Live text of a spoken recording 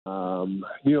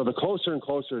the closer and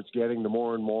closer it's getting, the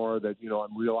more and more that,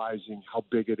 I'm realizing how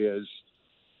big it is.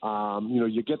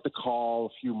 You get the call a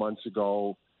few months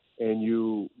ago and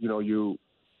you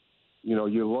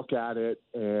look at it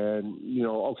and,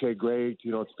 okay, great.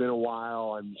 It's been a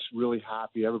while. I'm just really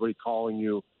happy. Everybody calling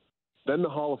you. Then the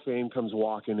Hall of Fame comes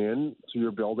walking in to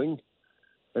your building,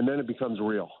 and then it becomes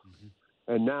real. Mm-hmm.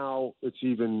 And now it's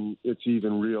even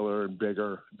realer and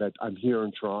bigger that I'm here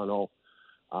in Toronto.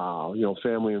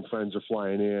 Family and friends are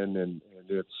flying in, and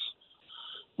it's,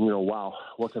 wow,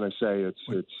 what can I say?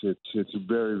 It's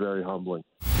very, very humbling.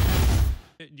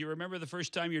 Do you remember the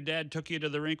first time your dad took you to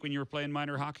the rink when you were playing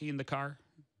minor hockey in the car?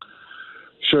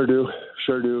 Sure do.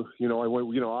 I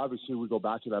went. Obviously we go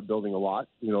back to that building a lot.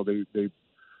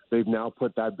 They've now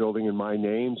put that building in my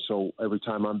name, so every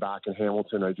time I'm back in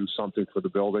Hamilton, I do something for the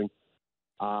building.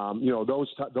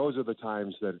 Those are the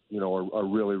times that are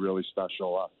really, really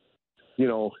special.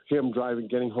 Him driving,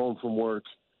 getting home from work,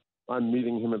 I'm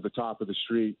meeting him at the top of the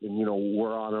street, and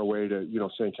we're on our way to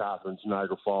St. Catharines,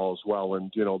 Niagara Falls, well, and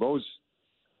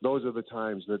those are the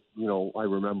times that I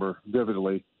remember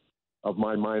vividly of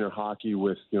my minor hockey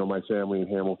with my family in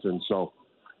Hamilton. So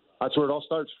that's where it all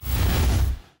starts.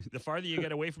 The farther you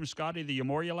get away from Scotty, the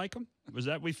more you like him? Was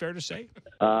that fair to say?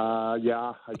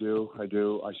 Yeah, I do.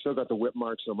 I still got the whip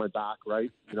marks on my back,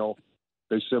 right?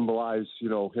 They symbolize,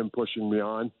 him pushing me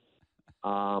on.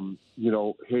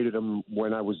 Hated him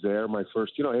when I was there. My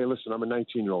first, hey, listen, I'm a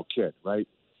 19-year-old kid, right?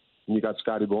 And you got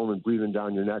Scotty Bowman breathing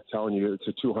down your neck telling you it's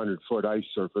a 200-foot ice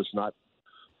surface, not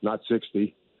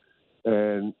 60.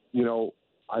 And,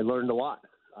 I learned a lot.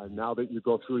 Now that you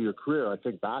go through your career, I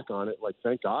think back on it, like,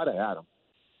 thank God I had him.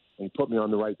 And he put me on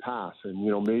the right path and,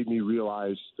 made me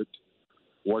realize that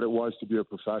what it was to be a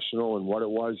professional and what it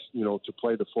was, to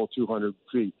play the full 200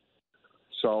 feet.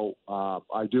 So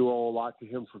I do owe a lot to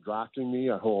him for drafting me.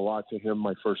 I owe a lot to him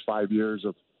my first 5 years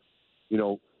of,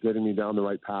 getting me down the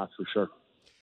right path for sure.